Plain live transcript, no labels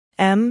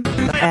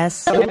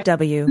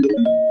MSW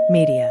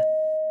Media.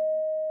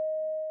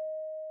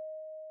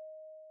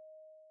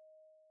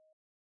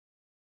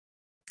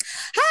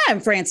 Hi, I'm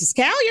Frances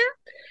Callier.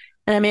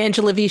 And I'm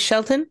Angela V.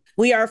 Shelton.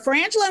 We are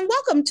Frangela, and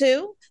welcome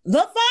to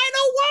The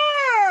Final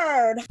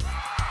Word.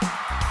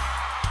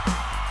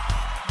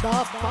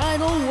 The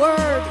Final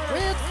Word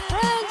with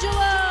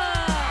Frangela.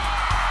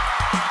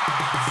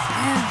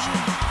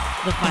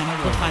 The final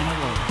word. The final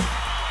word.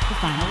 The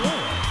final word.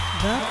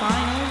 The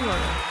final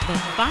word. The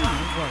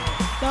final word.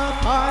 The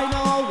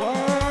Final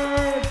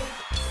Word.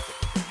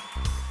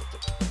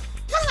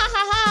 Ha ha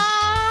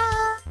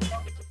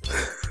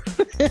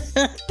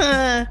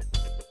ha.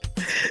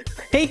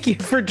 Thank you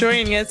for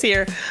joining us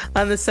here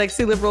on the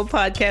Sexy Liberal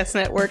Podcast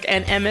Network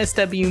and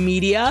MSW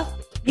Media.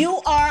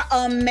 You are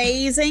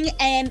amazing.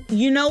 And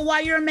you know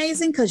why you're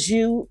amazing? Because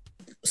you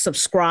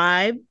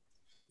subscribe,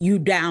 you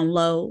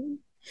download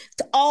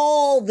to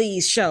all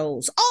these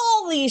shows.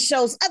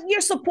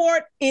 Your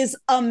support is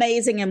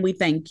amazing, and we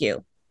thank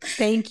you.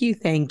 Thank you.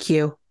 Thank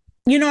you.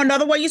 You know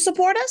another way you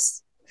support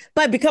us?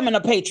 By becoming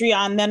a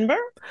Patreon member.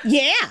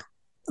 Yeah.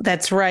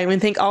 That's right. We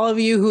thank all of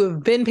you who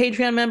have been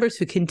Patreon members,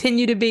 who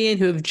continue to be, and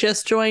who have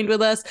just joined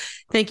with us.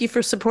 Thank you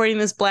for supporting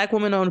this Black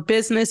woman-owned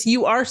business.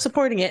 You are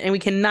supporting it, and we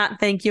cannot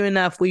thank you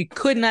enough. We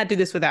could not do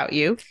this without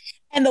you.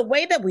 And the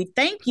way that we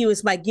thank you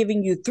is by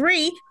giving you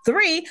three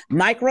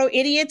micro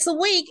idiots a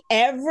week,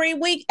 every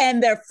week.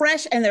 And they're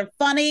fresh and they're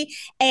funny,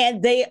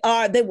 and they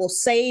will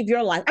save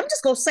your life. I'm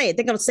just going to say it.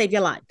 They're going to save your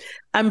life.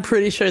 I'm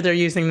pretty sure they're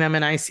using them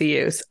in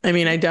ICUs. I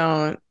mean, I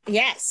don't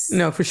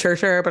know for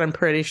sure, but I'm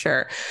pretty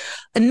sure.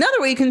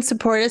 Another way you can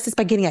support us is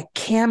by getting a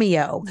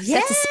Cameo. Yeah.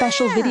 That's a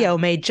special video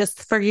made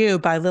just for you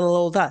by little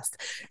old us.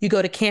 You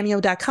go to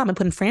cameo.com and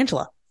put in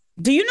Frangela.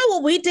 Do you know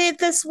what we did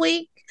this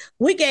week?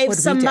 We gave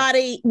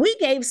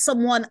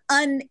someone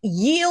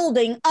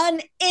unyielding,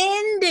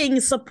 unending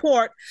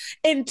support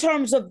in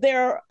terms of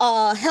their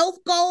health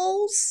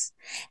goals,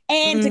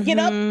 and to get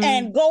up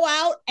and go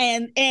out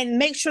and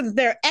make sure that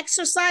they're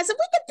exercising.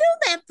 We can do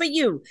that for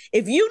you.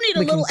 If you need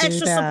a little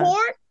extra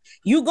support,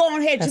 you go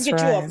ahead and get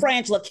you a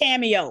Frangela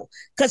Cameo,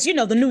 because you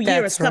know the new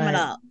year is coming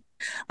up.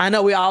 I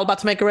know we're all about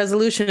to make a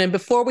resolution, and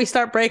before we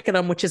start breaking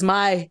them, which is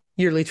my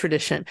yearly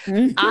tradition,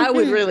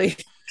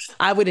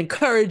 I would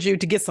encourage you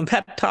to get some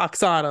pep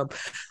talks on them.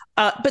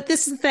 But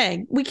this is the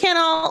thing. We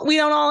don't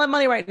all have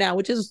money right now,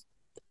 which is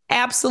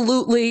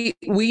absolutely,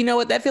 we know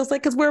what that feels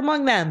like because we're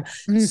among them.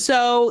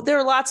 So there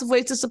are lots of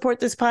ways to support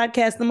this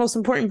podcast. The most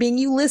important being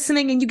you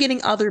listening and you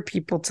getting other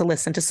people to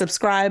listen, to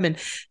subscribe and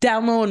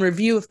download and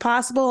review if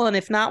possible. And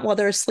if not, while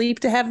they're asleep,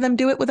 to have them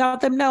do it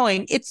without them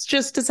knowing. It's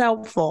just as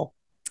helpful.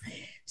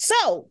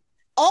 So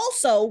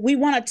also, we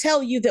want to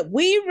tell you that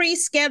we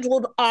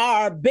rescheduled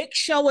our big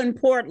show in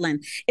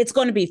Portland. It's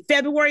going to be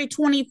February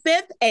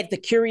 25th at the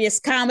Curious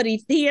Comedy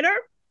Theater.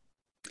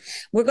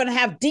 We're going to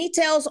have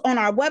details on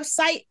our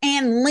website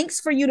and links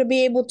for you to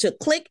be able to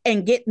click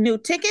and get new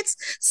tickets.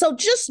 So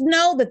just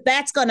know that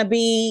that's going to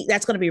be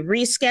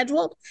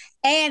rescheduled.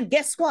 And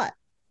guess what?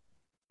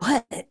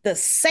 The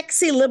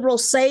Sexy Liberal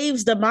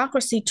Saves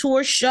Democracy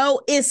Tour show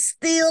is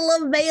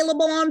still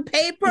available on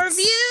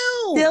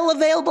pay-per-view. Still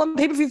available on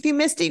pay-per-view. If you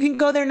missed it, you can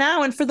go there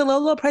now. And for the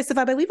low price of,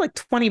 I believe, like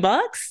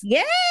 $20.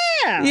 Yeah.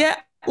 Yeah.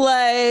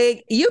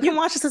 Like, you can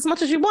watch this as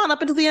much as you want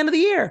up until the end of the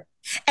year.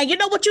 And you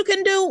know what you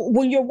can do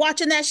when you're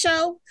watching that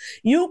show?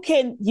 You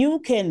can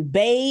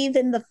bathe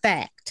in the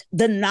fact,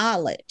 the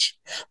knowledge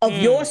of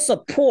your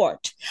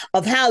support,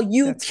 of how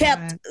you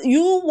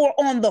you were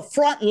on the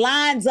front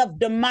lines of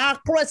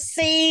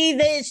democracy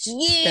this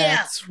year.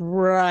 That's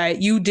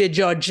right. You did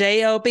your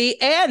JOB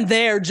and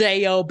their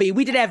JOB.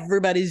 We did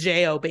everybody's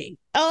JOB.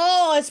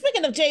 Oh, and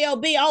speaking of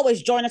JOB,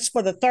 always join us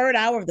for the third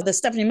hour of the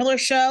Stephanie Miller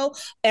Show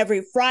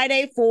every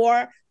Friday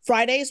for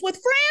Fridays with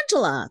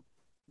Frangela.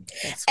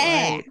 That's right.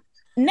 And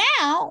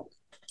now,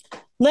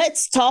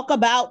 let's talk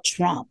about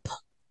Trump.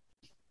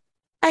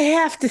 I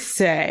have to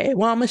say,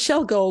 while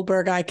Michelle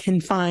Goldberg I can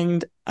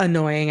find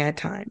annoying at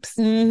times.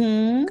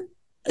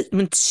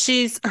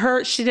 She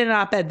did an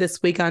op-ed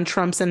this week on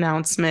Trump's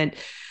announcement,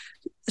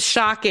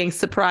 shocking,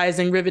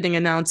 surprising, riveting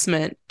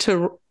announcement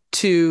to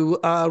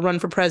run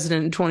for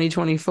president in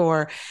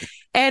 2024.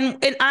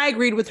 And I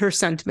agreed with her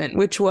sentiment,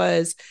 which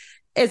was,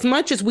 as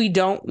much as we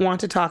don't want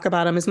to talk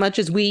about him, as much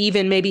as we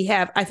even maybe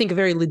have, I think, a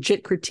very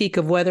legit critique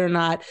of whether or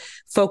not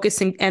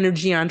focusing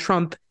energy on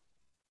Trump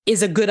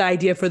is a good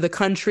idea for the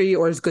country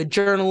or is good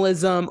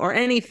journalism or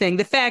anything,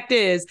 the fact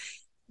is,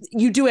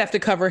 you do have to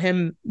cover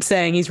him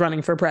saying he's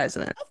running for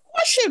president. Of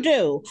course you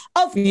do.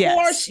 Of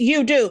course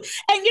you do.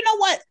 And you know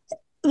what?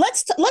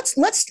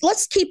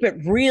 Let's keep it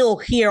real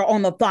here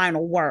on The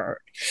Final Word.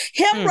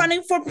 Him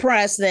running for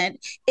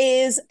president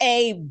is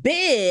a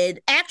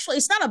bid. Actually,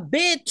 it's not a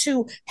bid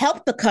to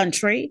help the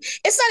country.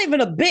 It's not even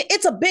a bid.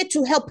 It's a bid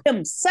to help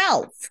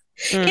himself.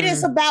 It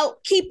is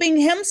about keeping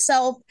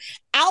himself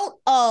out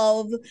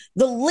of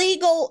the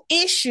legal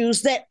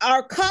issues that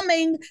are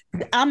coming.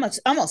 I'm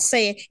gonna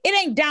say it. It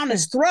ain't down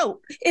his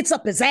throat. It's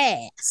up his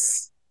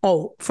ass.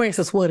 Oh,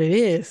 Francis, what it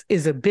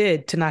is a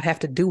bid to not have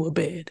to do a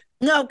bid.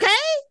 Okay.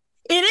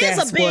 It is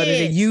That's a bid. what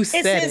it is. You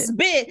said it's his it.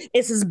 bid.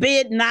 It's his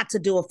bid not to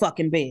do a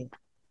fucking bid.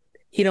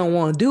 He don't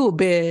want to do a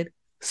bid,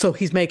 so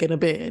he's making a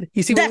bid.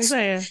 You see what I'm That's-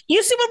 saying?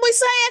 You see what we're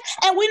saying?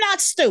 And we're not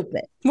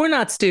stupid. We're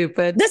not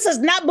stupid. This is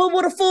not Boo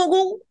Boo the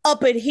Fool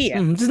up in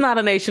here. This is not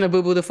a nation of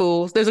boo-boo the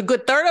fools. There's a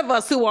good third of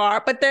us who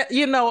are, but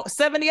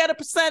 70 other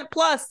percent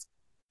plus.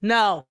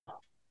 No.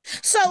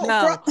 So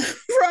No.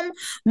 from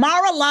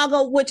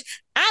Mar-a-Lago, which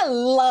I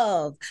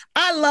love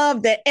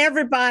that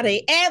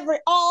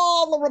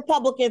all the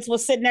Republicans were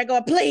sitting there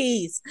going,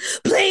 please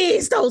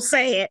don't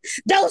say it.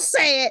 Don't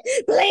say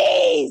it.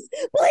 Please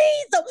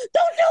don't do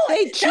it.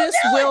 They Don't just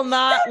do will it.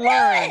 not Don't do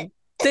learn. it.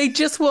 They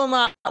just will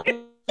not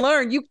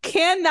learn. You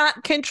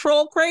cannot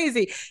control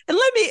crazy. And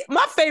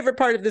my favorite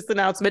part of this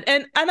announcement,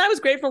 and I was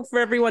grateful for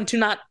everyone for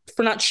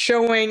not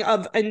showing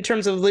in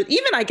terms of,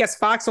 even I guess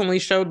Fox only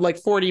showed like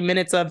 40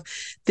 minutes of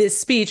this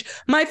speech.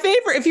 My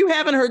favorite, if you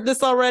haven't heard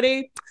this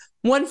already,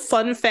 one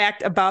fun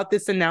fact about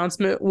this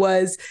announcement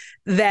was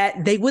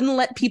that they wouldn't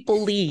let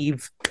people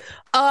leave.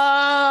 He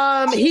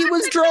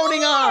was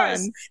droning on.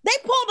 They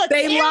pulled a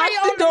They carry locked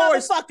on the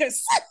doors.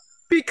 motherfuckers.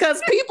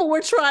 Because people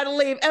were trying to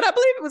leave. And I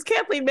believe it was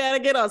Kathleen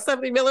Madigan on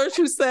 70 Millers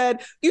who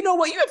said, you know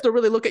what, you have to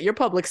really look at your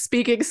public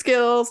speaking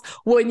skills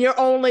when your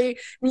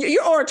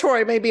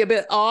oratory may be a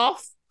bit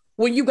off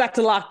when you got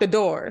to lock the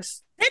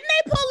doors. Didn't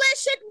they pull that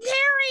shit and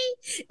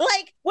carry?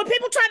 Like when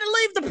people trying to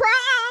leave the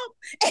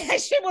prom, and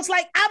she was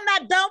like, I'm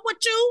not done with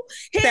you.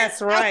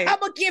 That's right. I'm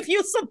going to give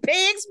you some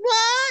pig's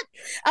blood.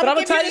 But I'm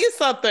going to tell you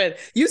something.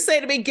 You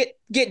say to me,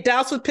 get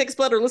doused with pig's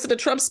blood or listen to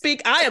Trump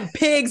speak. I am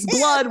pig's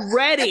blood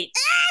ready.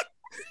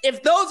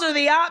 If those are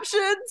the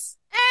options,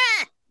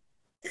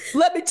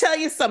 let me tell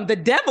you something. The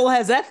devil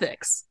has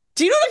ethics.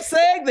 Do you know what I'm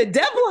saying? The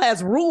devil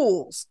has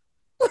rules.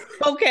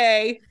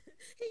 Okay.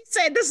 He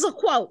said, this is a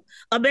quote,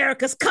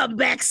 America's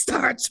comeback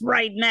starts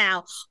right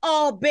now.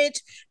 Oh, bitch,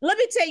 let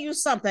me tell you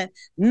something.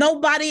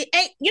 Nobody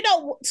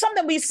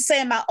something we used to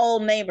say in my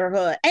old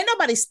neighborhood. Ain't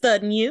nobody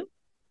studying you.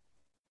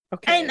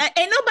 Okay.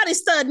 Ain't nobody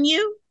studying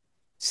you.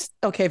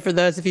 Okay, for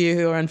those of you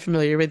who are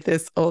unfamiliar with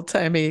this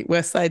old-timey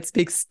West Side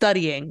speak,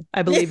 studying,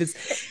 I believe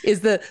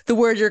is the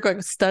word you're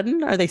going,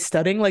 studying? Are they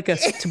studying like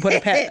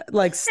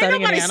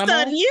studying an animal?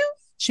 Studying you.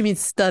 She means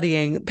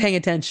studying, paying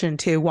attention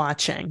to,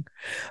 watching.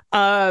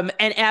 And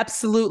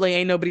absolutely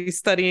ain't nobody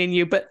studying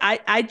you. But I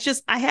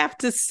have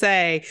to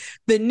say,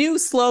 the new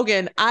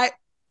slogan,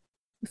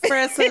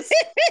 Francis,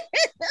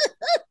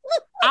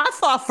 I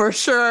thought for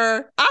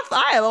sure,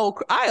 I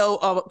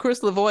owe Chris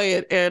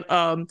Lavoie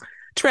and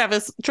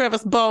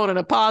Travis Bone an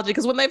apology,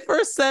 because when they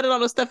first said it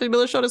on the Stephanie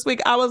Miller show this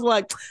week, I was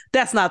like,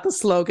 that's not the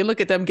slogan.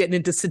 Look at them getting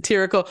into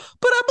satirical.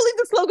 But I believe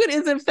the slogan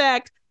is, in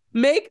fact,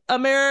 make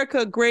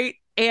America great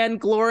and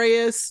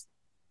glorious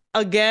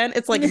again.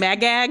 It's like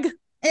MAGAG.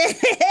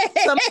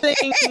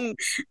 Something.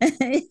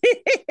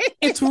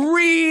 It's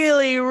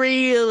really,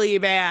 really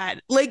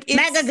bad. Like it's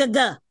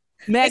MAGA.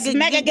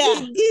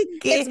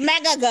 It's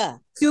MAGA.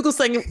 Google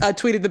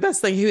tweeted the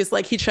best thing. He was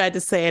like, he tried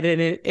to say it and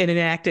it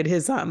enacted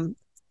his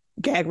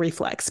gag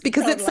reflex,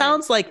 because it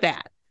sounds like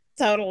that.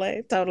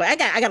 Totally. I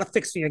got to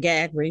fix for your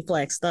gag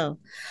reflex though.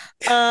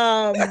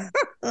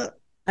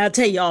 I'll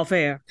tell you off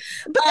air.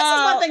 But this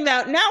is one thing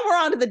now. Now we're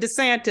on to the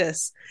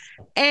DeSantis.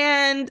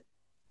 And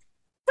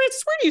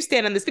Francis, where do you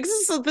stand on this?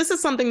 Because this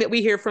is something that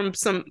we hear from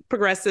some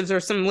progressives or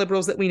some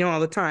liberals that we know all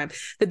the time,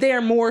 that they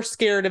are more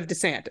scared of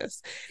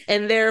DeSantis.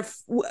 And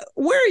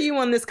where are you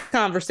on this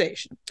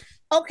conversation?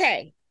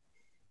 Okay.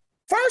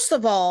 First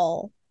of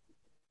all,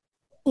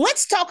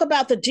 let's talk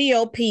about the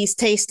GOP's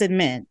taste in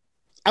men.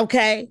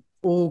 Okay.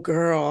 Oh,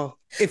 girl.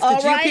 If the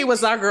All GOP right.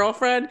 was our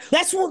girlfriend.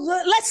 Let's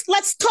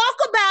talk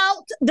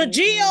about the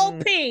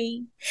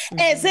GOP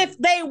as if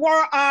they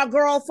were our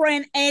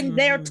girlfriend and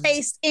their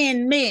taste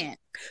in men.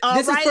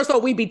 This is, first of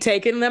all, we'd be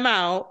taking them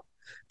out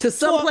to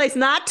someplace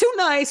not too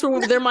nice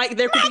where there could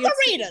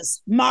be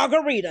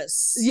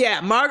margaritas. Yeah,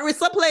 margarita.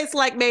 Someplace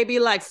like maybe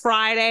like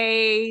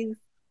Friday.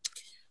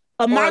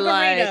 A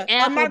margarita.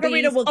 Like a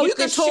margarita will get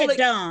this shit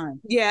done.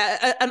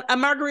 Yeah, a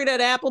margarita at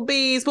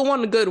Applebee's, but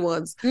one of the good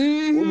ones.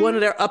 Mm-hmm. One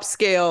of their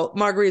upscale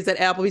margaritas at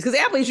Applebee's. Because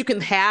Applebee's, you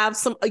can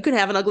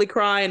have an ugly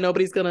cry and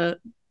nobody's gonna,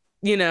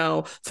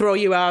 throw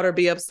you out or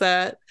be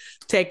upset.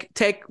 Take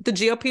the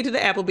GOP to the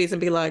Applebee's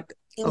and be like,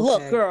 okay,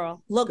 look,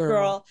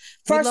 girl.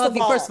 First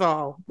of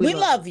all, we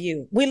love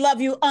you. We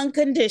love you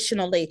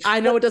unconditionally.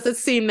 I know it doesn't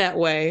seem that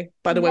way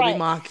by the way we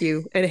mock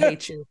you and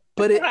hate you.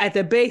 But at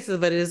the base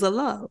of it is a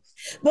love.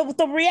 But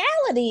the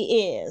reality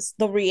is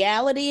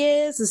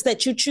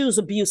that you choose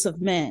abusive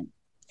men.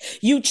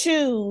 You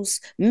choose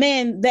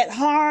men that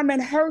harm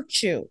and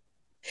hurt you.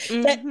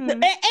 Mm-hmm.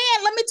 And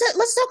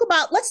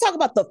let's talk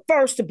about the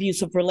first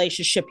abusive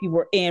relationship you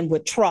were in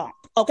with Trump.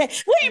 Okay,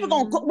 we ain't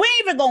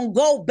even gonna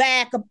go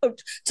back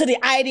to the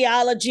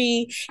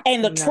ideology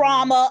and the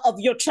trauma of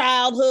your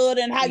childhood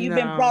and how you've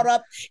been brought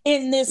up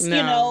in this,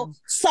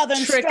 Southern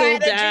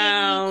strategy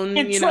down,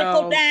 and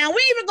trickle down.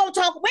 We ain't even gonna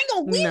talk. We ain't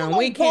gonna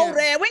go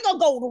there. We ain't gonna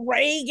go to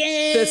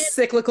Reagan. The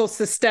cyclical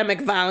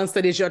systemic violence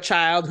that is your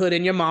childhood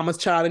and your mama's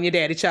child and your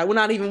daddy's child. We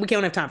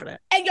can't have time for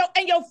that.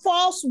 And your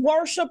false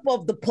worship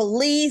of the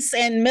police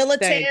and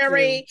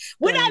military.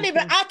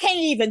 I can't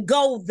even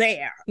go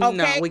there. Okay?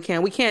 No, we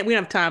can't. We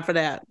don't have time for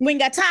that. We ain't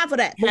got time for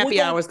that.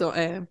 Happy hour's gonna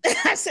end.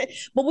 I said,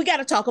 but we got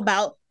to talk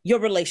about your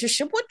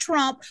relationship with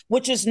Trump,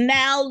 which is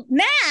now,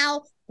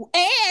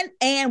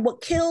 and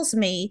what kills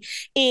me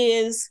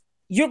is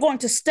you're going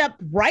to step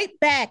right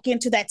back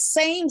into that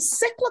same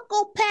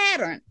cyclical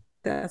pattern.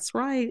 That's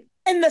right.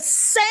 In the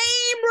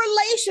same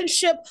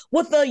relationship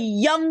with a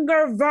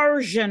younger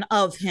version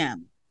of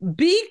him.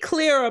 Be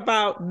clear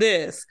about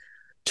this.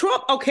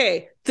 Trump,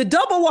 okay, the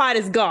double wide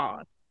is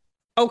gone.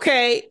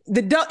 Okay,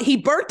 he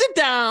burnt it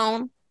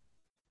down.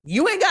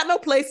 You ain't got no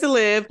place to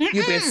live.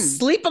 You've been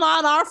sleeping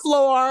on our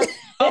floor.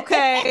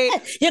 Okay.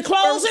 Your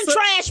clothes and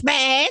trash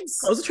bags.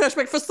 Clothes and trash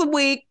bags for some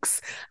weeks.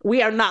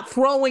 We are not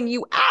throwing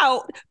you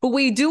out, but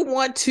we do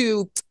want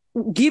to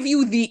give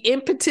you the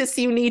impetus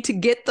you need to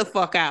get the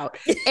fuck out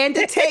and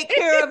to take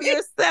care of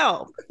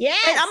yourself. Yes.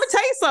 And I'm gonna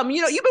tell you something.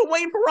 You've been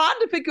waiting for Ron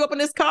to pick you up in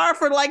his car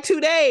for like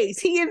 2 days.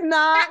 He is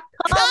not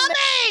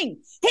coming.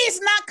 He's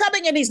not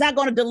coming, and he's not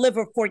going to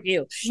deliver for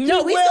you.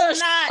 No, he will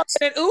not.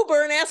 An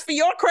Uber and ask for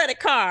your credit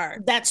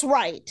card. That's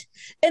right.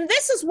 And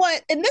this is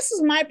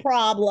my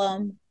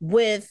problem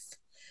with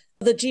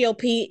the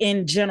GOP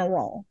in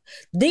general.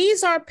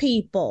 These are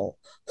people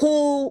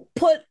who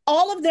put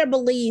all of their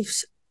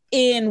beliefs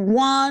in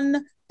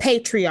one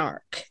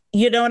patriarch,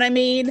 you know what I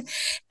mean,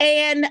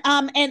 and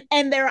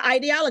their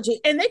ideology,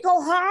 and they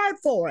go hard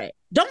for it.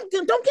 Don't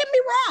get me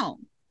wrong,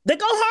 they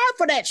go hard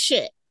for that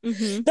shit.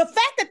 Mm-hmm. The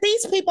fact that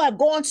these people have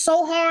gone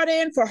so hard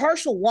in for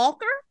Herschel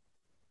Walker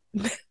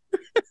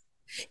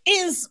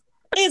is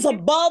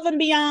above and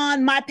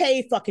beyond my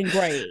pay fucking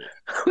grade.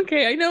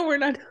 Okay, I know we're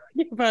not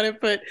talking about it,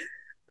 but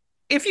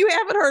if you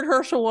haven't heard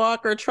Herschel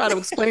Walker try to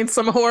explain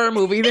some horror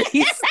movie that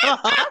he saw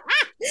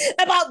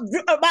about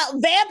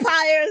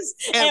vampires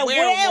and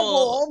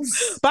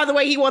werewolves. By the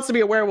way, he wants to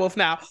be a werewolf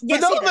now.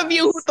 Yes, for those of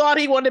you who thought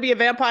he wanted to be a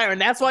vampire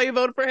and that's why you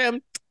voted for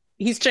him,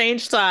 he's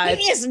changed sides.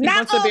 He is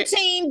not on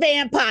team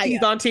vampire.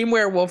 He's on team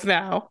werewolf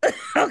now.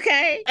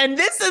 Okay. And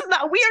we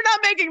are not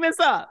making this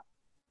up.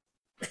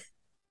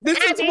 This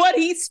is what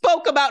he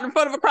spoke about in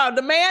front of a crowd.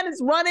 The man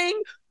is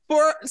running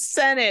for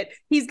Senate.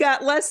 He's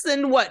got less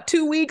than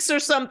 2 weeks or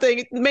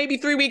something, maybe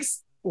 3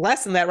 weeks,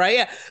 less than that, right?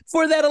 Yeah,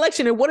 for that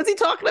election. And what is he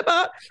talking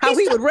about? How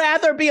he would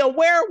rather be a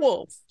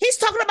werewolf. He's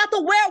talking about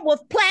the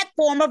werewolf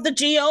platform of the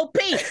GOP.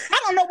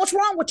 I don't know what's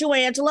wrong with you,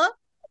 Angela.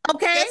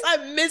 Okay, yes,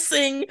 I'm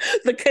missing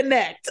the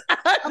connect.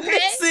 I'm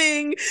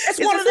missing. It's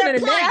one of their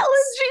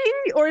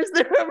analogy, or is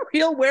there a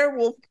real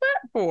werewolf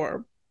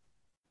platform?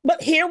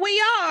 But here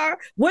we are,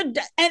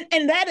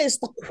 and that is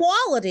the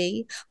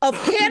quality of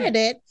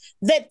candidate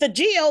that the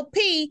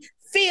GOP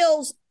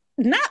feels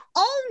not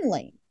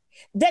only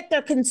that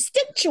their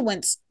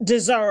constituents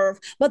deserve,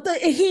 but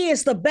he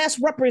is the best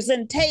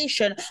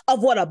representation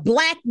of what a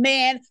Black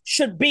man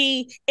should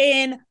be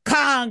in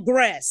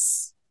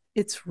Congress.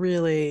 It's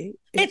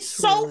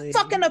so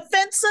fucking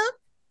offensive.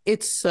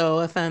 It's so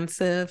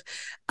offensive.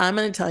 I'm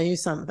going to tell you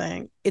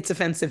something. It's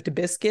offensive to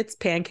biscuits,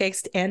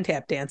 pancakes, and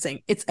tap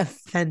dancing. It's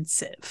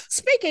offensive.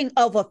 Speaking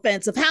of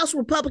offensive, House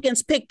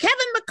Republicans picked Kevin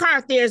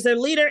McCarthy as their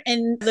leader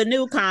in the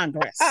new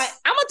Congress. I'm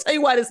going to tell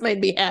you why this made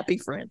me happy,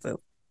 Francis.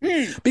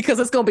 Because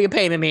it's going to be a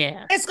pain in the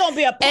ass. It's going to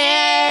be a pain.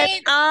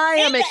 And I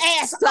am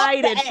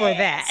excited for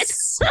that.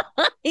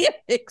 I am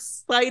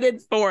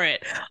excited for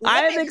it.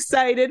 I am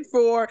excited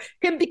for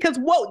him because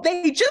what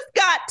they just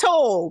got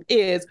told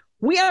is,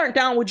 we aren't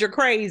down with your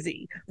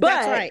crazy. But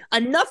that's right.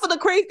 Enough of the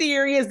crazy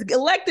areas,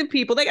 elected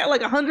people, they got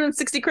like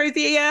 160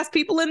 crazy ass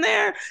people in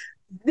there.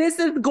 This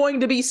is going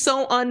to be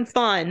so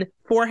unfun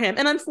for him.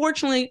 And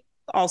unfortunately,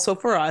 also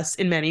for us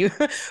in many.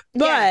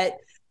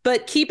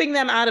 But keeping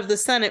them out of the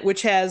Senate,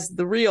 which has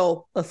the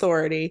real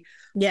authority,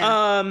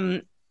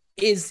 was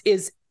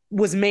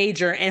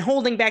major. And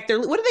holding back their,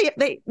 what are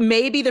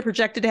they're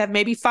projected to have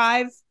maybe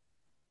 5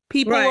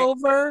 people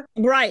over.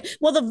 Right.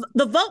 Well,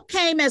 the vote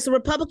came as the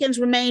Republicans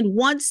remained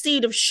 1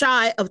 seat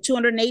shy of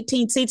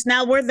 218 seats.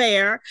 Now we're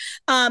there,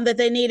 that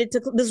they needed to.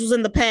 This was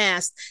in the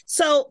past.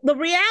 So the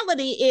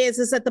reality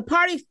is that the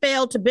party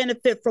failed to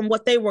benefit from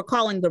what they were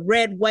calling the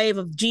red wave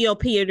of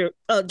GOP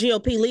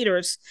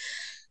leaders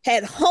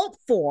had hoped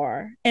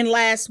for in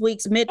last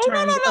week's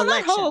midterm elections.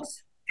 Not hope.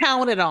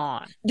 Counted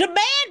on.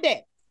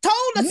 Demanded.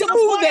 Told us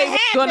Knew they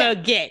were gonna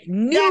get.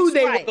 Knew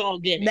they were gonna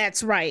get.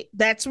 That's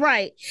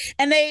right.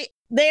 And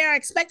They are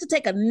expected to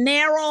take a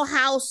narrow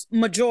House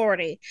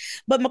majority.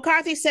 But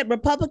McCarthy said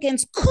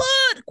Republicans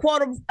could,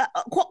 quote,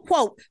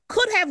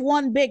 could have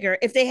won bigger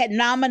if they had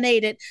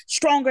nominated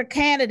stronger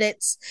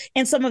candidates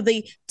in some of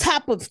the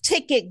top of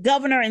ticket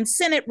governor and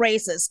Senate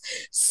races.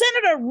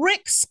 Senator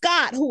Rick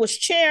Scott, who was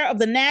chair of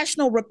the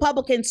National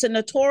Republican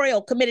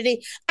Senatorial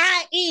Committee,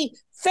 i.e.,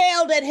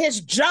 failed at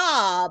his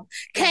job,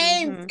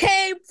 came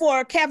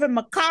for Kevin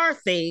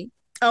McCarthy,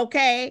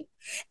 okay,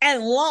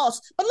 and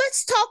lost. But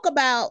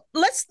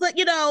let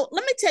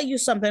me tell you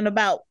something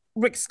about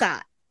Rick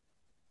Scott.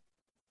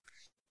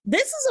 I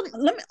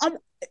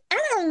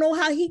don't know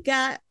how he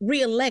got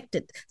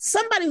reelected.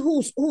 Somebody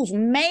whose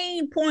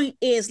main point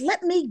is,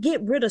 let me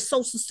get rid of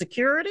Social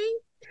Security.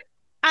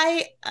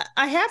 I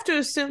have to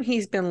assume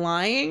he's been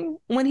lying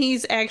when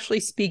he's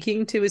actually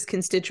speaking to his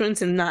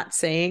constituents and not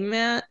saying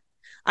that.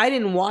 I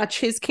didn't watch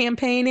his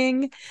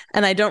campaigning,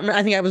 and I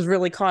think I was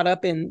really caught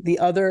up in the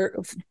other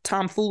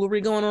tomfoolery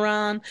going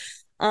around.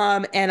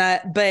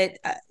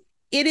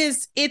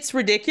 It's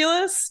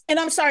ridiculous. And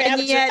I'm sorry,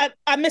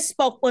 I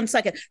misspoke 1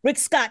 second. Rick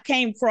Scott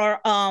came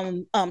for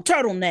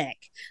Turtleneck.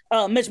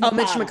 Mitch McConnell.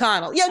 Mitch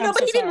McConnell. Yeah, no,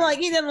 but he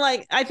didn't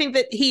like. I think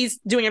that he's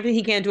doing everything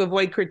he can to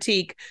avoid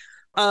critique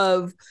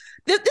of.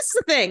 This is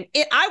the thing.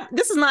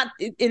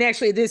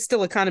 It is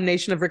still a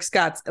condemnation of Rick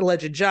Scott's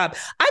alleged job.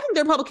 I think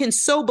the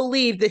Republicans so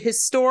believe the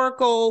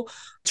historical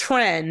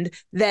trend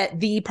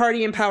that the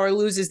party in power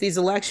loses these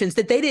elections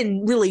that they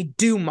didn't really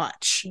do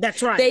much.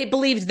 That's right. They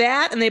believed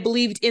that, and they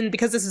believed in,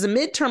 because this is a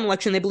midterm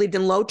election, they believed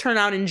in low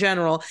turnout in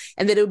general,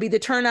 and that it would be the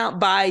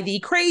turnout by the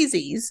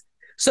crazies.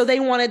 So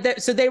they wanted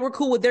that. So they were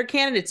cool with their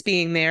candidates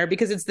being there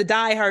because it's the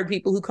diehard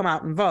people who come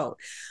out and vote.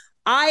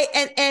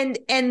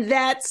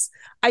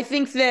 I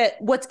think that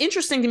what's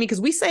interesting to me,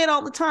 because we say it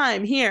all the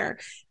time here,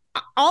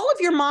 all of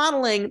your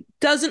modeling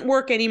doesn't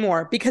work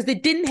anymore because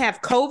it didn't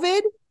have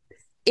COVID.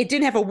 It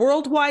didn't have a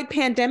worldwide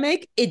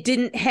pandemic. It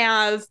didn't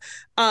have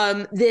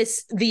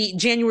the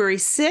January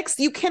 6th.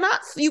 You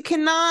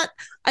cannot,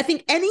 I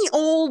think any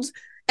old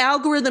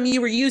algorithm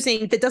you were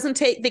using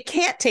that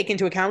can't take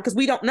into account, because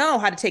we don't know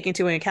how to take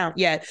into account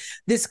yet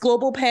this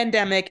global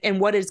pandemic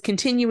and what it's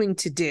continuing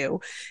to do.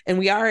 And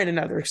we are in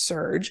another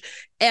surge.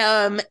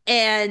 The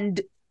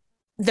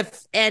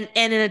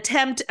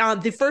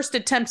first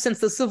attempt since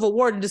the Civil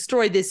War to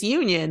destroy this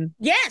union.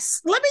 Yes.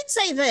 Let me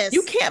say this.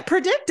 You can't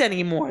predict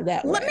anymore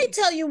that way. Let me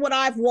tell you what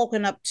I've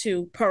woken up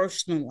to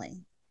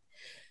personally.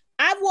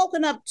 I've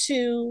woken up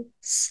to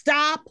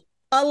stop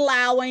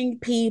allowing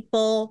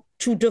people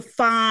to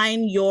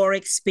define your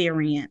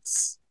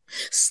experience.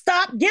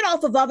 Get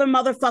off of other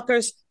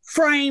motherfuckers'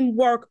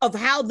 framework of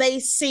how they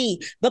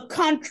see the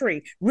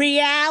country,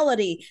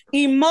 reality,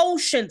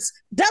 emotions.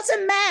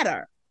 Doesn't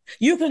matter.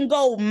 You can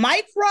go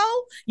micro,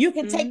 you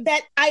can take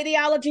that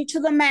ideology to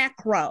the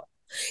macro.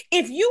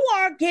 If you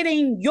are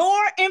getting your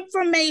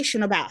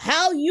information about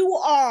how you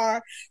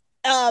are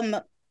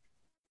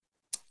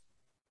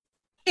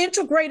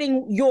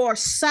integrating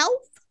yourself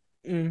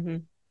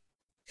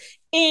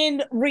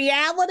in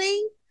reality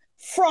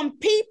from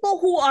people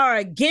who are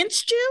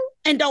against you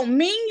and don't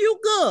mean you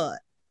good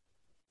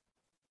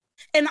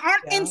and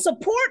aren't in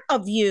support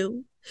of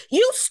you,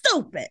 you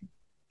stupid.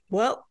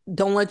 Well,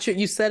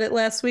 you said it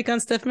last week on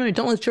Steph Murray,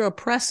 don't let your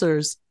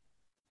oppressors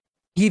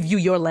give you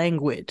your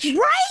language.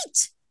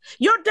 Right.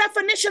 Your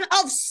definition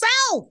of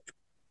self.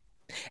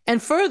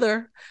 And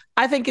further,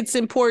 I think it's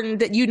important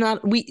that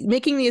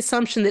making the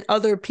assumption that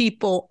other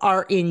people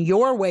are in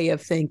your way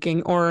of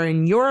thinking or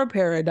in your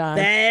paradigm.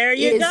 There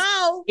you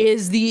go.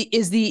 Is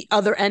the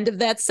other end of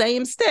that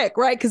same stick,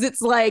 right? Because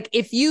it's like,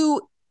 if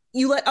you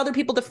let other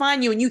people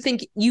define you and you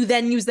think you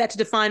then use that to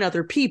define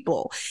other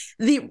people.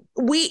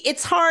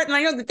 It's hard. And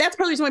I know that's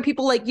part of the reason why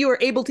people like you are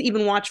able to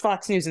even watch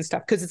Fox News and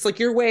stuff, because it's like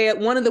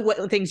one of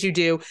the things you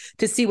do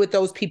to see what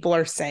those people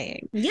are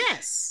saying.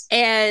 Yes.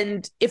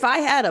 And if I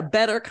had a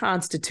better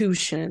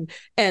constitution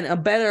and a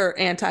better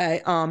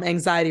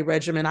anti-anxiety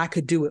regimen, I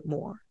could do it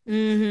more.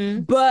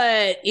 Mm-hmm.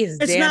 But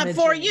it's not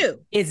for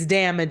you. It's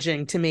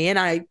damaging to me.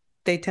 And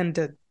they tend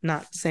to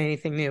not say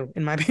anything new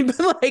in my opinion,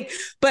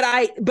 but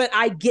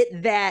I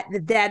get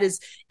that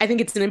is, I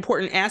think it's an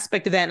important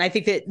aspect of that. And I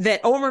think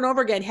that over and over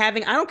again, I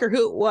don't care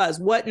who it was,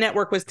 what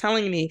network was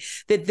telling me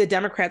that the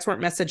Democrats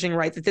weren't messaging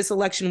right, that this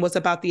election was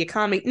about the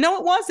economy. No,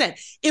 it wasn't.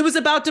 It was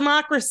about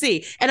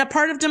democracy. And a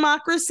part of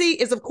democracy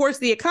is, of course,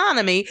 the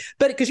economy,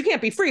 but because you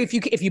can't be free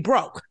if you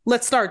broke.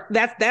 Let's start.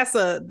 That's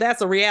a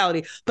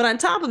reality. But on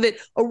top of it,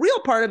 a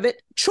real part of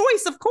it,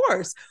 choice, of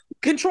course.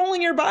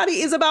 Controlling your body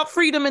is about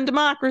freedom and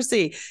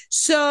democracy.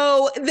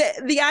 So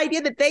the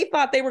idea that they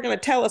thought they were going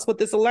to tell us what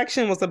this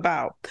election was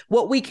about,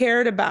 what we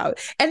cared about,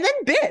 and then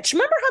bitch,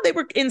 remember how they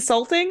were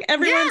insulting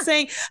everyone,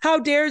 saying, how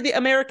dare the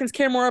Americans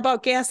care more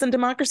about gas than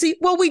democracy?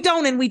 Well, we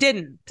don't, and we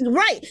didn't.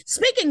 Right.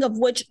 Speaking of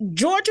which,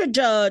 Georgia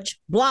judge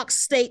blocks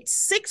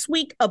state's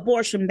 6-week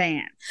abortion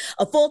ban.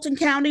 A Fulton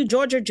County,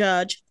 Georgia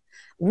judge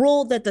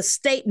ruled that the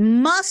state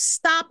must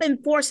stop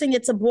enforcing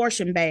its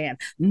abortion ban.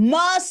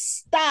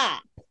 Must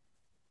stop.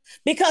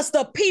 Because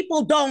the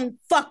people don't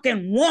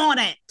fucking want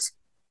it.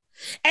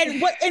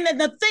 And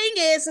the thing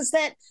is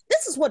that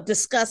this is what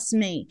disgusts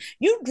me.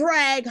 You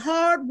drag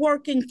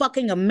hardworking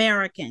fucking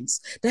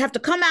Americans to have to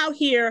come out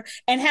here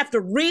and have to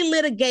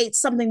relitigate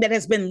something that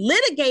has been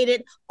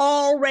litigated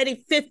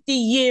already 50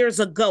 years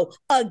ago,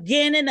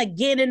 again and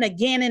again and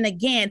again and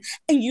again.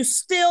 And you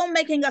still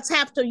making us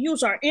have to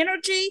use our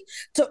energy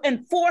to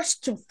enforce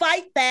to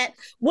fight that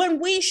when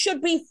we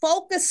should be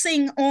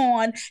focusing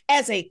on,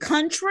 as a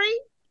country,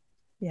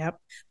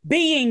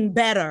 being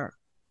better.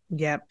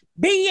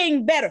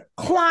 Being better,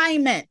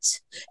 climate,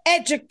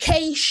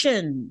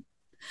 education,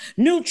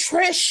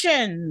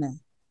 nutrition.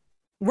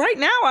 Right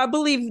now, I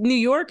believe New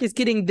York is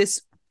getting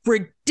this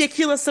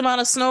ridiculous amount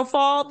of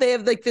snowfall. They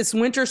have like this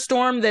winter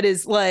storm that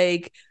is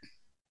like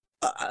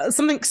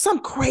some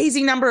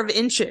crazy number of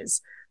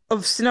inches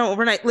of snow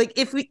overnight. Like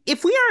if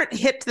we aren't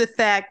hip to the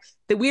fact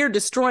that we are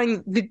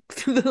destroying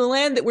the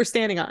land that we're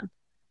standing on,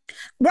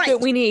 right? That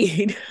we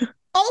need.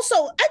 Also,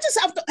 I just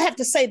have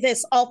to say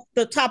this off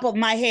the top of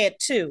my head,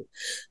 too.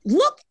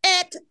 Look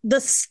at the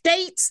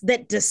states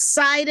that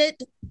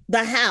decided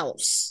the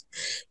House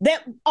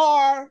that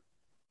are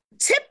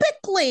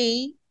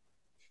typically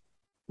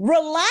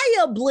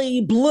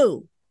reliably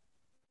blue.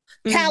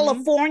 Mm-hmm.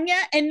 California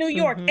and New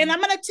York. Mm-hmm. And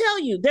I'm going to tell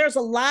you, there's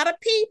a lot of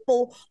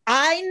people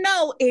I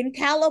know in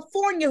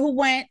California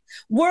who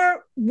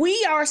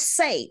we are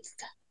safe.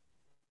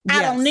 Yes.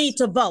 I don't need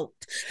to vote.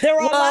 There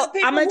are a lot of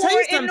people who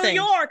are in New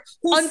York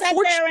who sat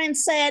there and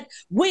said,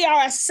 we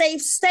are a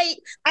safe state.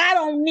 I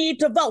don't need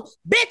to vote.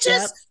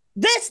 Bitches,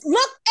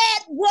 look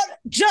at what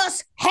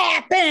just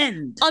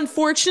happened.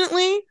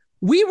 Unfortunately,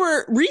 we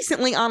were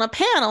recently on a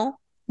panel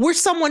where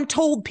someone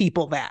told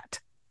people that.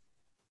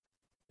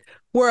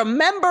 Where a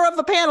member of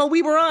the panel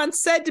we were on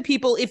said to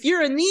people, if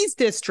you're in these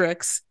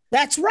districts,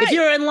 that's right. If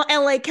you're in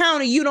LA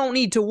County, you don't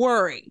need to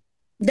worry.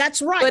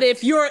 That's right. But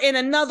if you're in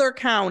another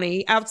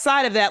county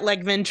outside of that,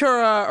 like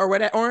Ventura or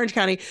whatever, Orange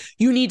County,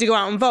 you need to go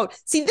out and vote.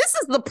 See, this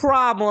is the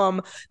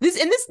problem. This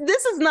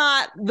is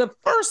not the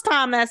first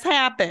time that's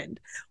happened.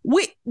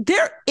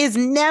 There is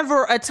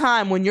never a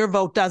time when your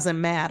vote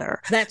doesn't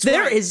matter.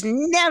 There is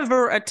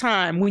never a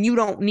time when you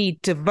don't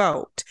need to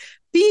vote.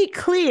 Be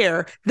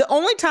clear. The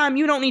only time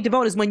you don't need to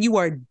vote is when you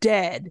are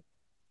dead.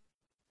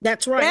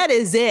 That's right. That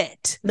is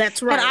it.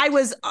 That's right.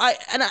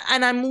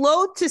 And I'm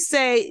loath to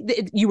say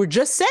that you were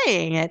just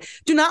saying it.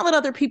 Do not let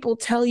other people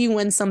tell you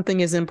when something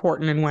is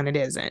important and when it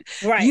isn't.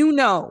 Right. You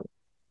know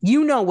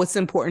what's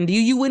important to you.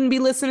 You wouldn't be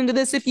listening to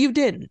this if you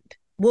didn't.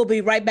 We'll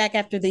be right back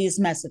after these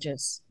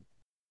messages.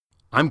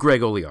 I'm Greg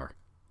Olear.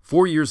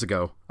 4 years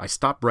ago, I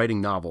stopped writing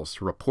novels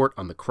to report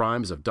on the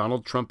crimes of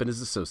Donald Trump and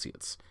his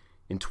associates.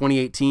 In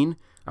 2018,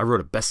 I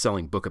wrote a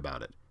best-selling book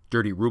about it,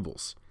 Dirty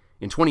Rubles.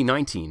 In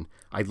 2019,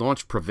 I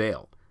launched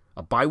Prevail,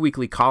 a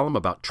bi-weekly column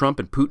about Trump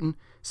and Putin,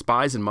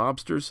 spies and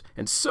mobsters,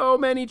 and so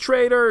many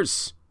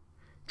traitors.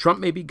 Trump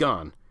may be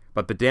gone,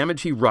 but the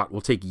damage he wrought will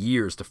take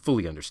years to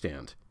fully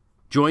understand.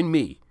 Join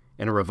me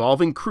and a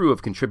revolving crew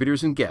of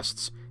contributors and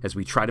guests as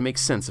we try to make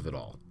sense of it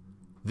all.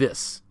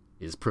 This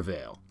is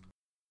Prevail.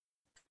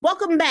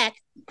 Welcome back.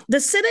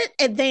 The Senate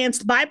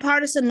advanced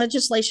bipartisan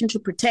legislation to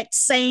protect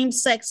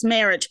same-sex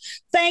marriage.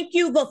 Thank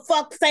you,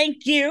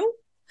 thank you.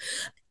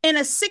 In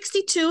a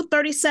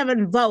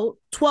 62-37 vote,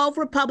 12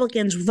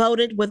 Republicans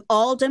voted with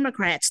all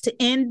Democrats to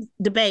end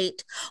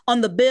debate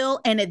on the bill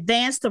and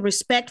advance the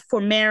Respect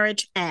for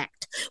Marriage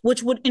Act,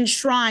 which would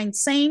enshrine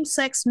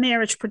same-sex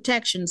marriage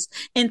protections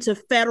into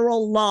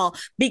federal law,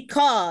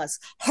 because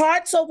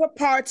hearts over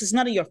parts is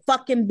none of your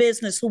fucking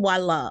business who I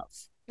love.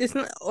 It's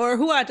not, or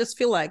who I just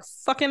feel like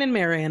fucking and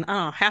marrying.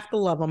 I don't have to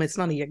love them. It's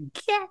none of your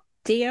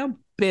goddamn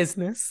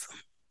business.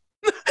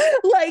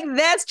 Like,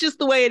 that's just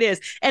the way it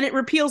is. And it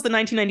repeals the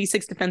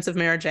 1996 Defense of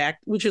Marriage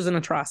Act, which is an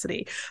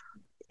atrocity.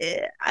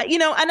 And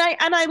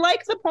I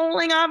like the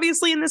polling,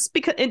 obviously, in this,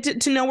 because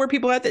to know where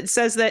people are at. That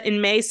says that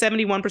in May,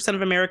 71%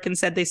 of Americans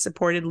said they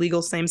supported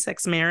legal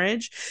same-sex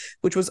marriage,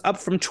 which was up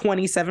from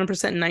 27% in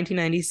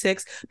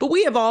 1996. But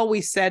we have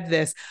always said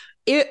this.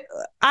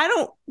 I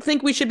don't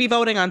think we should be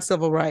voting on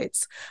civil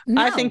rights.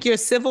 No. I think you're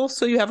civil,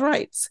 so you have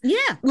rights.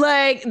 Yeah.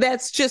 Like,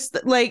 that's just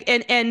like,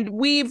 and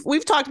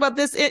we've talked about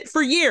this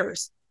for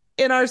years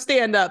in our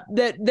stand-up,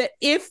 that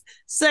if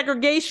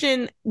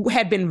segregation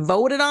had been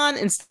voted on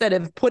instead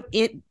of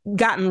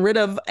gotten rid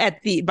of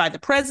by the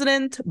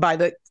president, by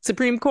the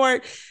Supreme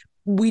Court,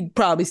 we'd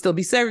probably still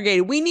be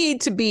segregated. We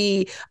need to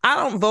be, I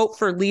don't vote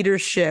for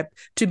leadership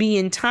to be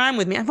in time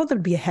with me. I vote them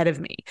to be ahead of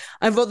me.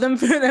 I vote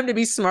for them to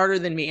be smarter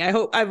than me. I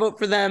vote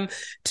for them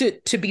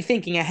to be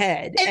thinking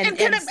ahead and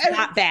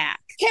not back.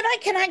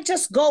 Can I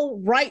just go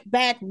right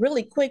back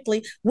really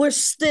quickly? We're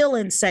still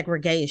in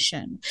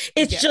segregation.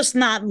 It's just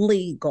not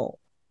legal.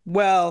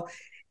 Well,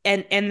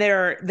 and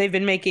they've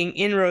been making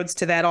inroads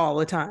to that all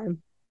the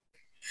time.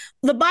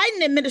 The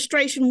Biden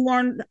administration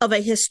warned of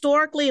a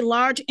historically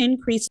large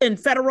increase in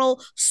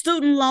federal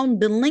student loan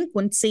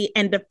delinquency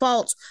and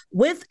defaults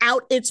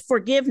without its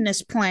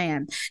forgiveness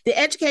plan. The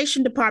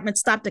Education Department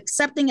stopped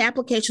accepting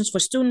applications for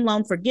student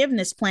loan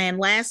forgiveness plan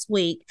last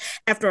week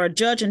after a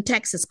judge in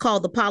Texas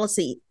called the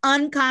policy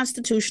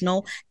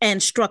unconstitutional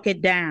and struck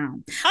it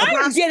down.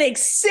 I'm getting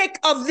sick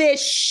of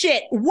this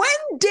shit. When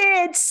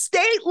did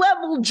state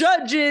level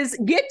judges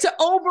get to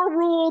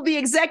overrule the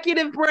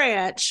executive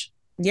branch?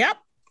 Yep.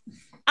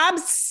 I'm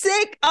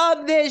sick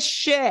of this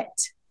shit.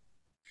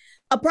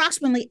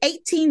 Approximately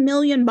 18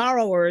 million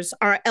borrowers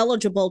are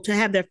eligible to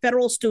have their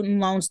federal student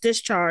loans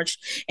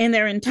discharged in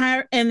their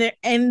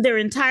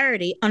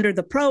entirety under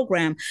the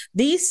program.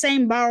 These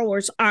same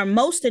borrowers are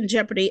most in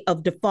jeopardy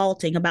of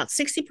defaulting. About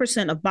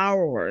 60% of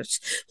borrowers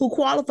who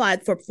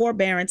qualified for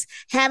forbearance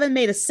haven't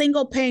made a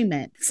single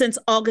payment since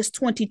August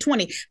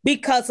 2020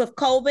 because of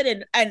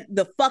COVID and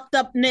the fucked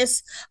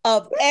upness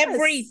of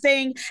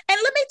everything. And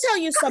let me tell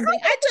you something.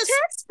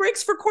 Tax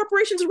breaks for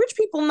corporations and rich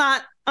people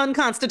not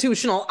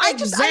unconstitutional. I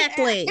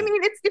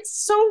mean, it's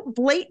so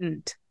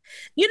blatant.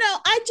 You know,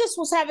 I just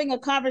was having a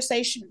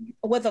conversation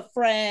with a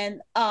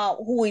friend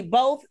who we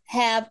both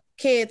have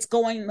kids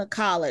going to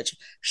college.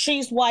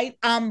 She's white,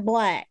 I'm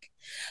black.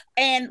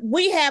 And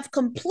we have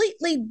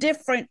completely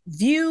different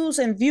views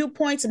and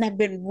viewpoints and have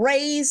been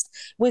raised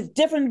with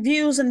different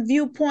views and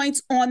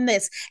viewpoints on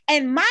this.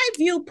 And my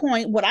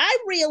viewpoint, what I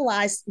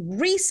realized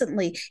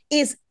recently,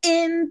 is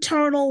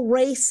internal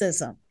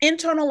racism,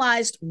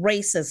 internalized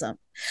racism,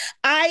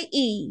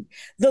 i.e.,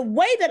 the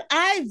way that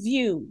I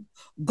view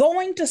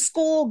going to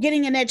school,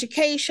 getting an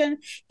education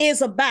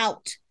is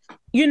about,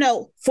 you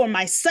know, for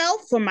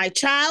myself, for my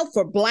child,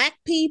 for Black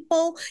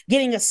people,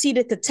 getting a seat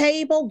at the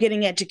table,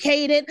 getting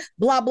educated,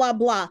 blah, blah,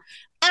 blah.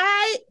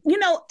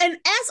 And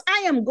as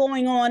I am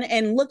going on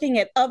and looking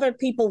at other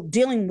people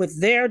dealing with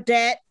their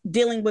debt,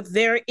 dealing with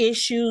their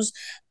issues,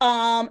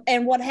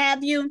 and what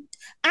have you,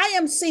 I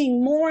am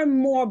seeing more and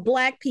more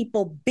Black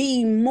people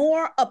be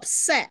more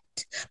upset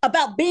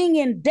about being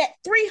in debt,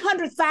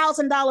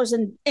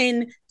 $300,000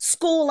 in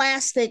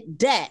scholastic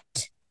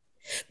debt,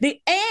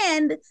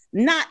 and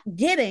not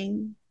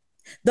getting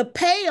the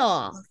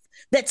payoff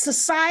that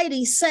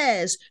society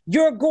says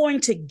you're going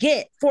to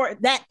get for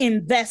that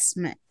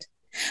investment.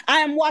 I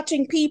am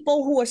watching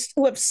people who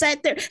have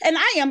sat there, and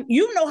I am,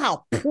 you know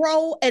how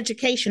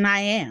pro-education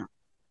I am.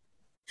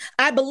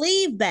 I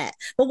believe that.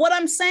 But what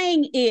I'm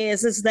saying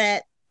is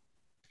that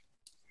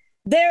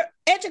their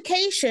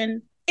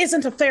education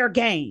isn't a fair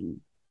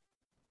game,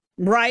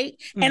 right?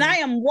 Mm-hmm. And I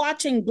am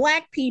watching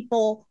Black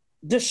people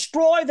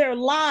destroy their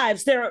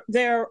lives,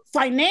 their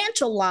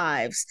financial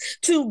lives,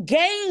 to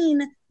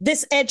gain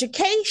this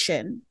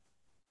education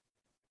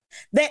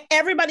that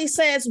everybody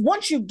says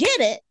once you get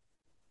it,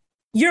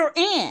 you're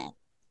in.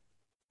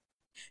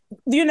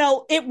 You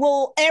know, it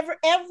will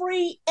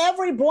every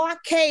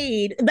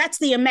blockade, that's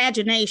the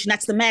imagination,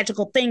 that's the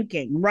magical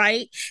thinking,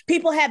 right?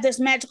 People have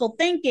this magical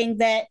thinking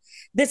that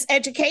this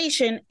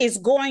education is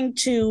going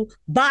to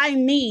buy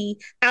me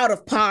out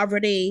of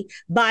poverty,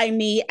 buy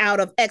me out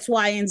of X,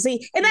 Y, and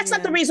Z. And that's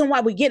not the reason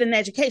why we get an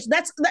education.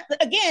 That's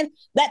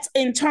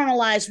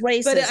internalized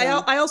racism. But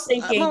I also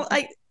thinking.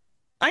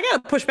 I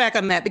got to push back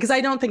on that because I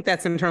don't think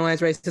that's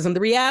internalized racism. The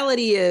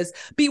reality is,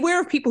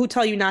 beware of people who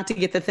tell you not to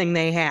get the thing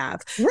they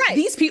have. Right.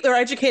 These people are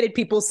educated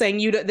people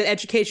saying that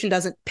education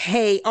doesn't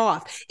pay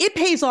off. It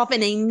pays off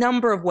in a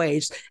number of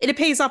ways. It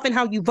pays off in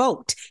how you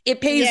vote.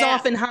 It pays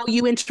off in how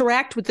you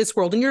interact with this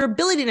world and your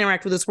ability to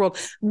interact with this world,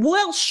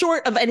 well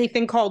short of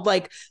anything called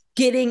like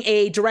getting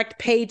a direct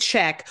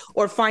paycheck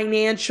or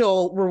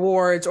financial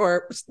rewards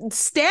or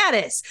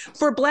status.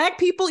 For Black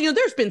people, you know,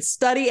 there's been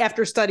study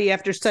after study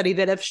after study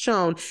that have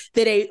shown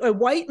that a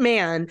white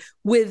man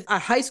with a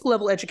high school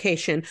level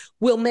education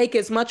will make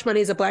as much money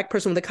as a Black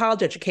person with a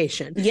college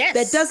education. Yes.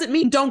 That doesn't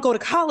mean don't go to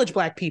college,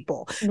 Black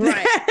people.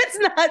 Right. That's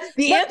not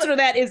the answer to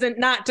that. Isn't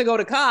not to go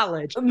to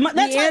college.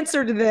 The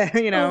answer to that,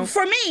 you know,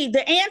 for me,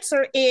 the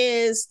answer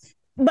is,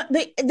 but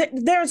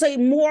there's a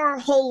more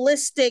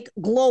holistic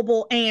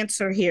global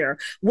answer here,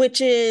 which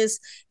is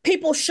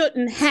people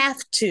shouldn't have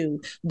to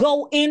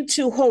go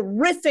into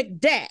horrific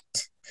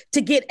debt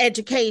to get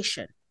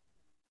education.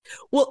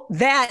 Well,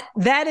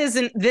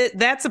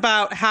 that's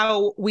about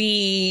what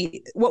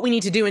we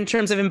need to do in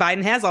terms of, and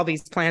Biden has all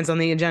these plans on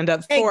the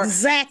agenda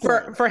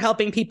for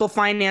helping people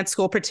finance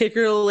school,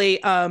 particularly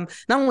not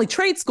only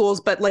trade schools,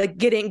 but like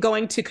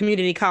going to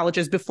community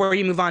colleges before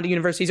you move on to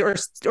universities or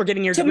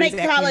getting your degrees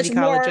at community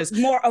colleges.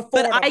 More affordable.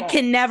 But I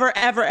can never,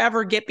 ever,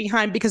 ever get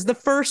behind, because the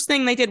first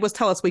thing they did was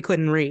tell us we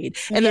couldn't read.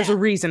 And there's a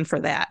reason for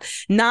that.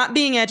 Not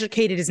being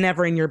educated is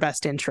never in your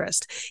best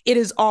interest. It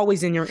is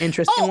always in your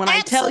interest. Oh, and when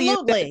absolutely. I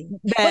tell you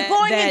but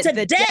going into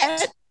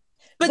debt,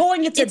 it's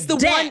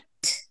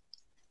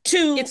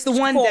the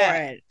one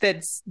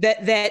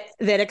debt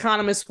that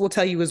economists will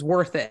tell you is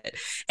worth it,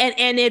 and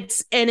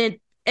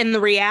And the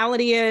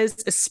reality is,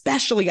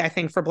 especially I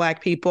think for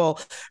Black people,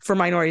 for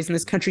minorities in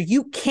this country,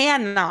 you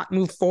cannot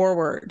move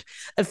forward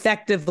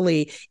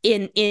effectively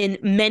in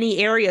many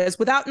areas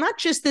without not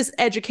just this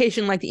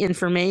education, like the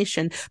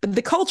information, but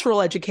the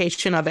cultural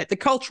education of it, the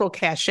cultural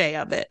cachet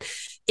of it.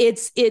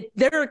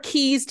 There are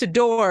keys to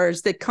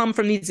doors that come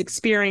from these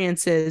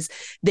experiences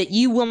that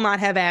you will not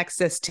have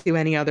access to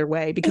any other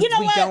way, because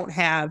we don't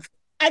have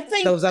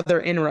those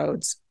other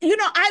inroads.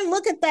 I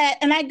look at that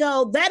and I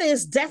go, that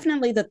is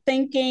definitely the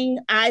thinking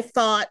I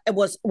thought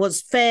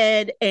was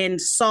fed and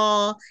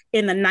saw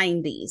in the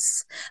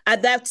 90s.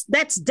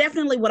 That's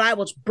definitely what I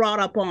was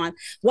brought up on.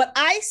 What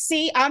I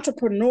see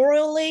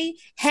entrepreneurially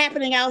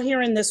happening out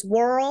here in this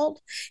world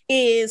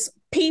is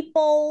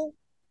people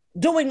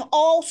doing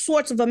all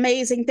sorts of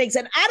amazing things.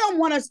 And I don't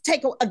want to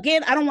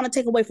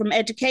take away from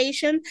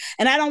education,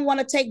 and I don't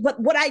want to but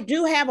what I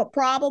do have a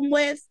problem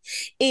with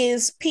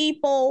is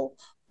people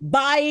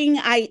buying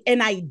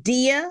an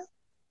idea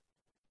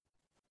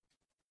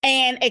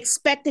and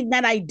expecting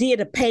that idea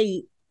to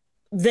pay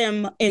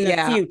them in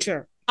the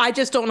future. I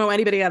just don't know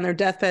anybody on their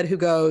deathbed who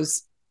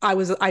goes,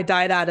 I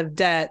died out of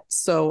debt,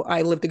 so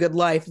I lived a good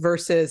life,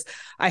 versus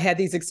I had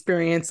these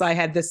experiences, I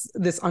had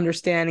this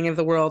understanding of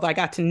the world, I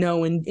got to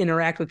know and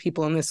interact with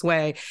people in this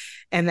way.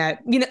 And that,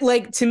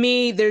 like, to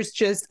me, there's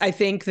just, I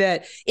think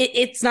that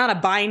it's not a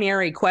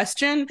binary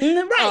question,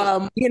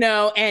 right?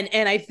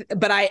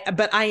 But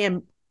I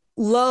am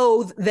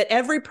loath that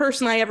every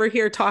person I ever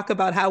hear talk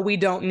about how we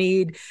don't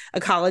need a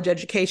college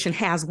education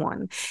has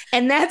one.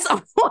 And that's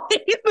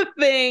always the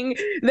thing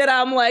that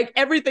I'm like,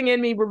 everything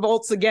in me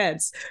revolts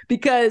against,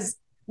 because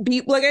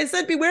like I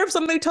said, beware of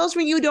somebody who tells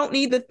me you don't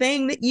need the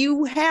thing that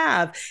you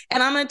have.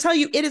 And I'm going to tell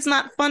you, it is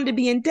not fun to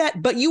be in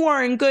debt, but you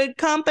are in good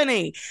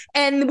company.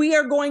 And we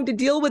are going to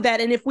deal with that.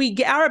 And if we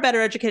are a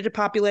better educated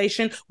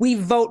population, we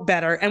vote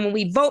better. And when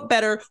we vote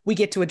better, we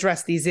get to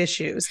address these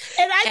issues.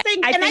 And I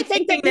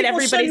think that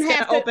everybody's going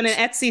to open an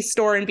Etsy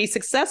store and be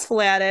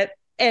successful at it.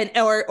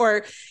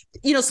 Or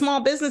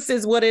small business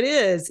is what it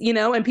is,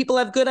 and people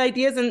have good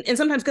ideas, and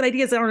sometimes good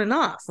ideas aren't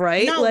enough,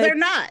 right? No, they're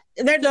not.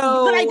 Good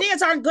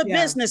ideas aren't good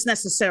business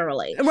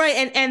necessarily.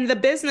 Right. And the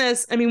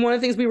business, one of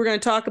the things we were going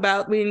to talk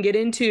about, we didn't get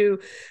into,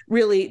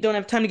 really don't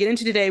have time to get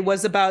into today,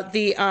 was about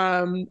the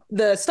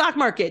stock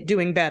market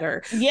doing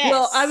better. Yes.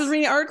 Well, I was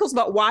reading articles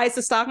about why is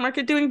the stock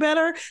market doing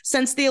better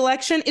since the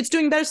election. It's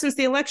doing better since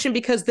the election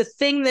because the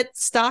thing that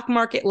stock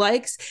market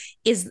likes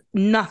is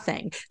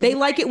nothing. They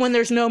like it when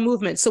there's no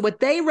movement. So what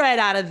they read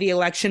out of the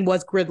election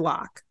was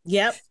gridlock.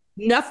 Yep.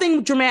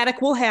 Nothing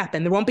dramatic will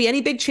happen. There won't be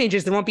any big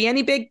changes. There won't be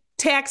any big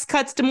tax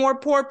cuts to more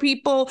poor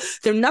people.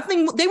 They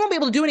won't be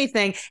able to do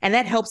anything. And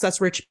that helps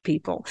us rich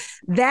people.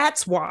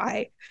 That's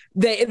why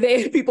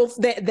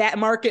that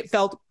market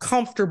felt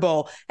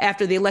comfortable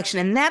after the election.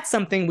 And that's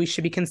something we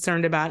should be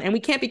concerned about. And we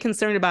can't be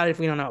concerned about it if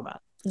we don't know about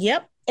it.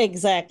 Yep,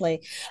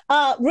 exactly.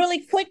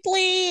 Really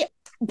quickly,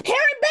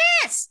 Karen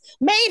Bass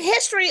made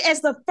history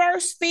as the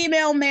first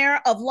female mayor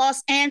of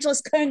Los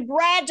Angeles.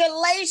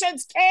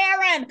 Congratulations,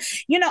 Karen.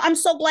 I'm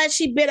so glad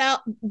she beat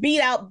out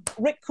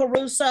Rick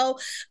Caruso.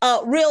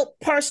 Real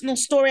personal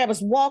story.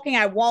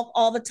 I walk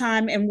all the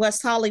time in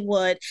West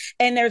Hollywood,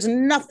 and there's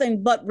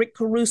nothing but Rick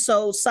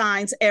Caruso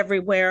signs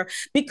everywhere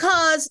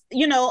because,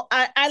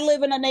 I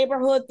live in a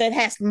neighborhood that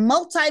has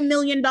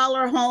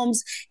multi-million-dollar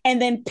homes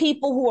and then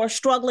people who are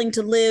struggling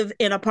to live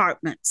in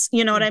apartments.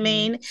 You know what I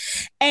mean?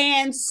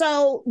 And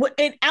so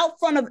out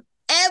front of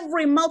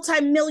every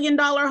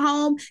multi-million-dollar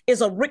home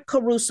is a Rick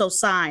Caruso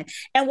sign.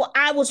 And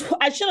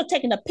I should have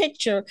taken a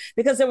picture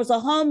because there was a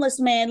homeless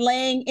man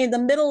laying in the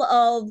middle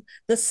of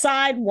the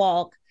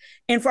sidewalk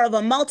in front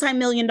of a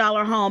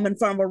multi-million-dollar home in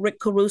front of a Rick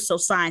Caruso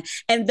sign.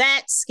 And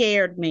that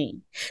scared me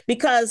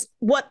because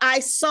what I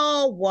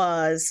saw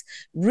was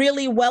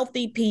really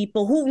wealthy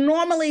people who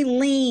normally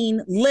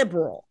lean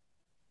liberal.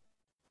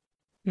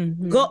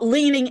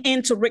 Leaning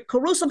into Rick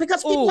Caruso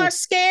because people are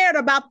scared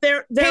about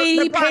their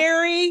Katy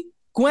Perry,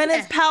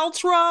 Gwyneth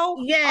Paltrow,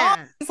 all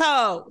these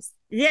hoes.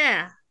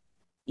 Yeah,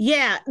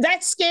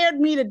 that scared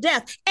me to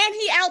death. And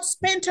he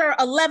outspent her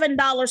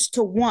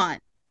 $11-1,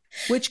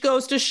 which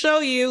goes to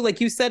show you,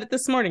 like you said it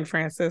this morning,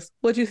 Frances.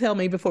 What'd you tell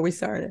me before we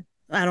started?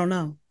 I don't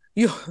know.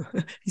 You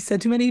said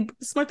too many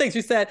smart things.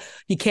 You said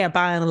you can't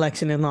buy an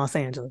election in Los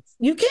Angeles.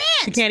 You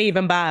can't. You can't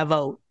even buy a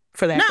vote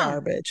for that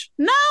garbage.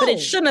 No. But it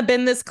shouldn't have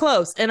been this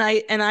close. And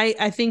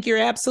I think you're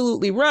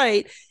absolutely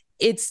right.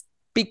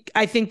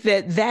 I think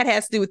that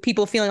has to do with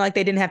people feeling like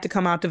they didn't have to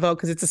come out to vote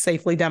because it's a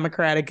safely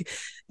Democratic,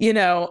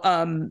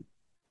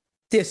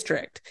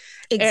 district.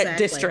 Exactly.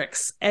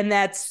 Districts. And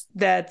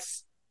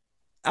that's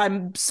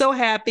I'm so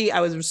happy. I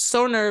was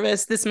so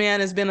nervous. This man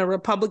has been a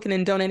Republican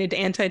and donated to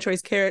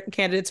anti-choice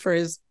candidates for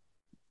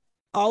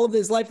all of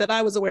his life that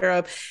I was aware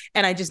of.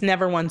 And I just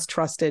never once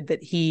trusted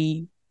that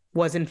he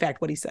was in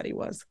fact what he said he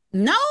was.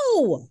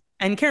 No.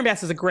 And Karen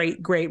Bass is a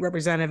great, great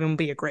representative and will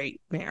be a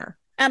great mayor.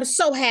 I'm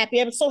so happy.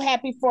 I'm so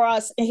happy for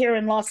us here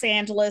in Los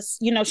Angeles.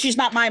 She's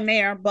not my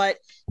mayor, but,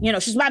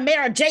 she's my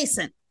mayor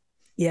adjacent.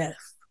 Yes.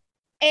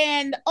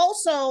 And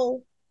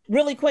also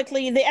Really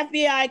quickly, the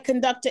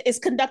FBI is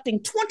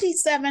conducting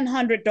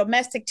 2,700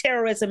 domestic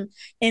terrorism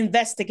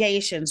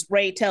investigations,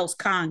 Ray tells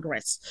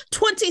Congress.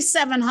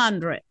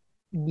 2,700.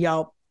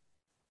 Yup.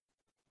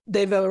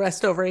 They've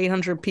arrested over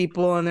 800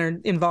 people and they're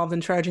involved in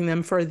charging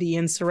them for the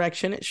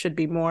insurrection. It should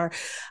be more.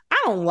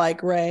 I don't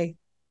like Ray.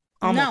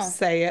 I'm going to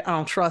say it. I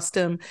don't trust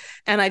him.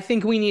 And I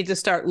think we need to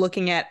start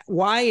looking at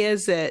why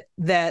is it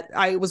that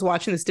I was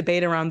watching this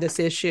debate around this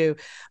issue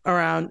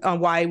around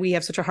why we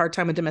have such a hard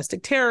time with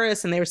domestic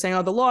terrorists. And they were saying,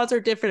 oh, the laws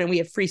are different and we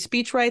have free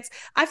speech rights.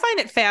 I find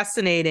it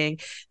fascinating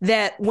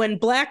that when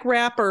Black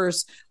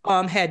rappers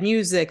had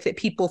music that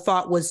people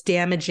thought was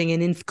damaging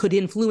and could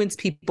influence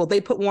people, they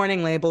put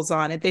warning labels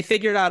on it. They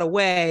figured out a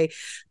way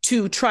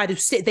to try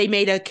to they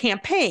made a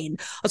campaign,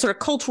 a sort of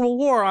cultural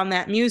war on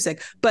that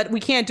music. But we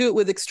can't do it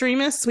with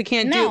extremists. We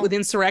can't do it with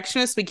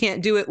insurrectionists. We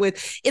can't do it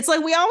with, it's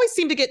like we always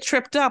seem to get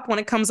tripped up when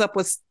it comes to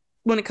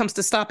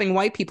stopping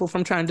white people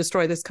from trying to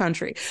destroy this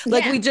country.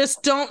 Like we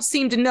just don't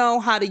seem to know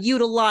how to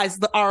utilize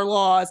our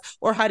laws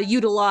or how to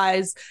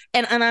utilize,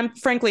 and I'm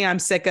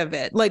sick of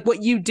it. Like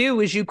what you do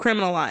is you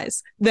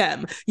criminalize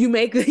them.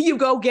 You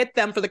go get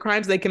them for the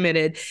crimes they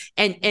committed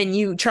and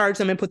you charge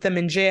them and put them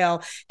in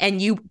jail and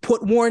you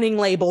put warning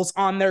labels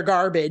on their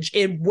garbage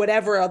in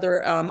whatever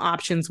other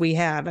options we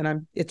have.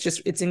 And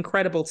it's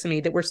incredible to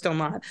me that we're still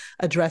not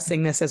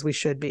addressing this as we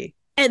should be.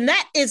 And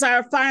that is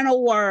our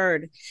final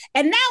word.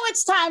 And now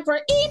it's time for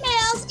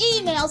emails.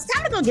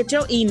 Time to go get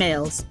your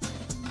emails.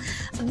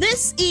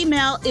 This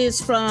email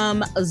is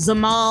from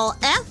Zamal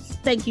F.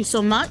 Thank you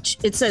so much.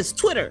 It says,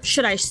 Twitter,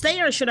 should I stay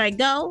or should I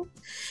go?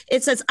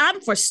 It says, I'm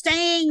for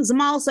staying.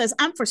 Zamal says,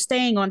 I'm for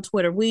staying on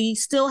Twitter. We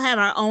still have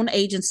our own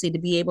agency to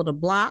be able to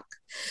block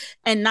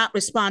and not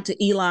respond to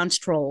Elon's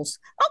trolls.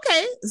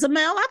 Okay,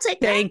 Zamal, I'll take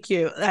that. Thank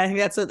you. I think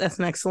that's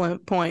an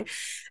excellent point.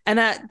 And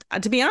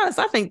to be honest,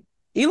 I think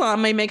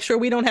Elon may make sure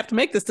we don't have to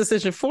make this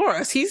decision for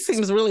us. He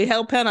seems really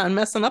hell-bent on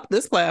messing up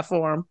this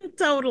platform.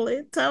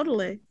 Totally.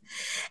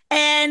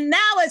 And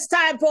now it's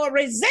time for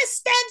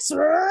Resistance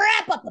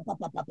Wrap-Up.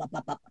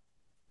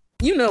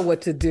 You know what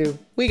to do.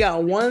 We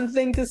got one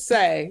thing to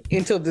say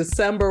until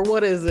December.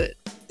 What is it?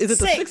 Is it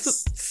the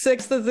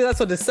 6th?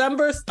 So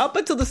December, up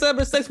until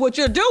December 6th, what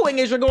you're doing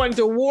is you're going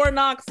to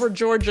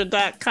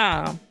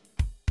warknockforgeorgia.com.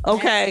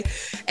 Okay.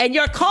 And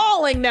you're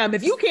calling them.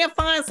 If you can't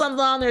find something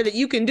on there that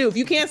you can do, if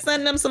you can't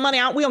send them some money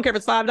out, we don't care if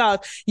it's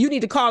 $5. You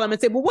need to call them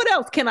and say, well, what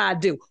else can I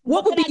do?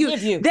 What would be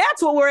you?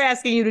 That's what we're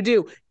asking you to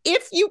do.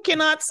 If you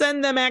cannot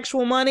send them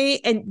actual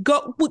money and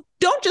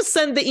don't just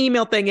send the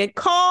email thing and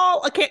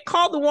call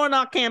the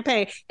Warnock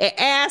campaign and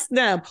ask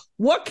them,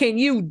 what can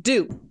you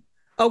do?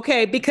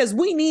 Okay. Because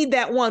we need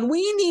that one.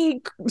 We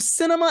need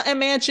Cinema and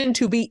Manchin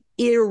to be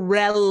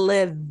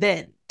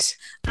irrelevant.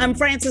 I'm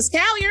Frances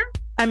Callier.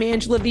 I'm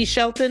Angela V.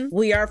 Shelton.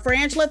 We are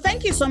Frangela.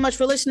 Thank you so much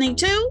for listening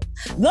to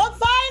The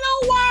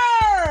Final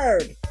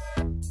Word.